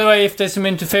talking. By the way, if there's some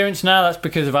interference now, that's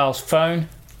because of Al's phone.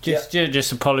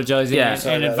 Just apologising Yeah.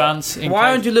 in advance.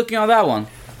 Why aren't you looking on that one?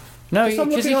 No, I'm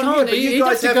because he looking on can't. here, but He you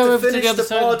has guys to have go to over to finish the other the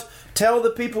side. pod. Tell the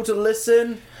people to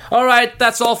listen. All right,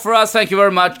 that's all for us. Thank you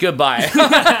very much. Goodbye.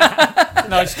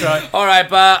 Nice try. All right,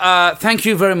 but thank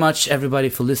you very much, everybody,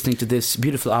 for listening to this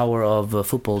beautiful hour of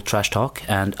football trash talk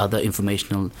and other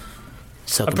informational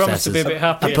I promise to be a bit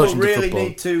happier. People Approaching the really football.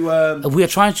 need to. We are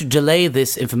trying to delay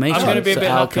this information. I'm gonna be a bit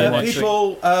Al can happier. watch it.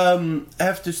 People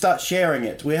have to start sharing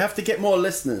it. We have to get more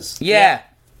listeners. Yeah.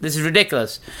 This is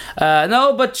ridiculous.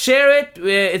 No, but share it.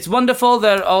 It's wonderful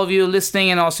that all of you listening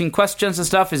and asking questions and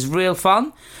stuff is real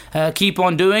fun. Keep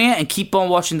on doing it and keep on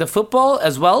watching the football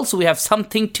as well, so we have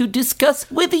something to discuss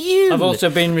with you. I've also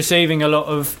been receiving a lot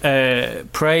of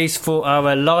praise for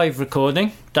our live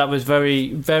recording. That was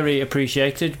very, very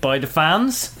appreciated by the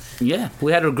fans. Yeah,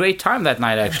 we had a great time that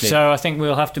night, actually. So I think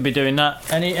we'll have to be doing that.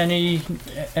 Any...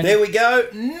 There we go.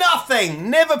 Nothing.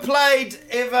 Never played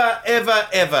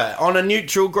ever on a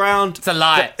neutral ground. It's a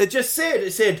lie. It just said.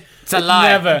 It said. It's a lie.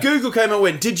 Never. Google came and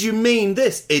went, did you mean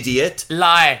this, idiot?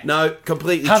 Lie. No,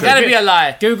 completely How true. Gotta be a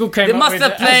lie. Google came They up must with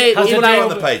have it. played. We'll Has put a it deal- on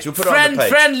the page. We'll put it on the page.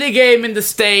 Friendly game in the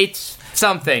States.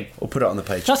 Something. We'll put it on the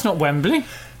page. That's not Wembley.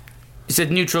 You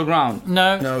said neutral ground.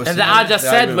 No. No, it's And not. I just The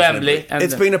said argument was Wembley. And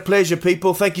It's been a pleasure,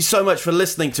 people. Thank you so much for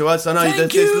listening to us. I know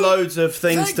there's loads of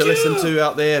things to listen to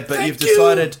out there, but you've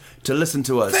decided to listen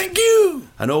to us. Thank you.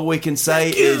 And all we can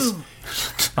say is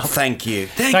thank you.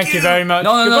 Thank you very much.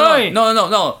 No.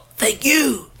 Goodbye. Thank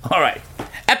you. All right.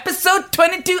 Episode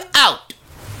 22 out.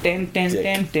 Dun, dun,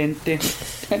 dun, dun, dun, dun,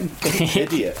 dun.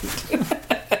 Idiot.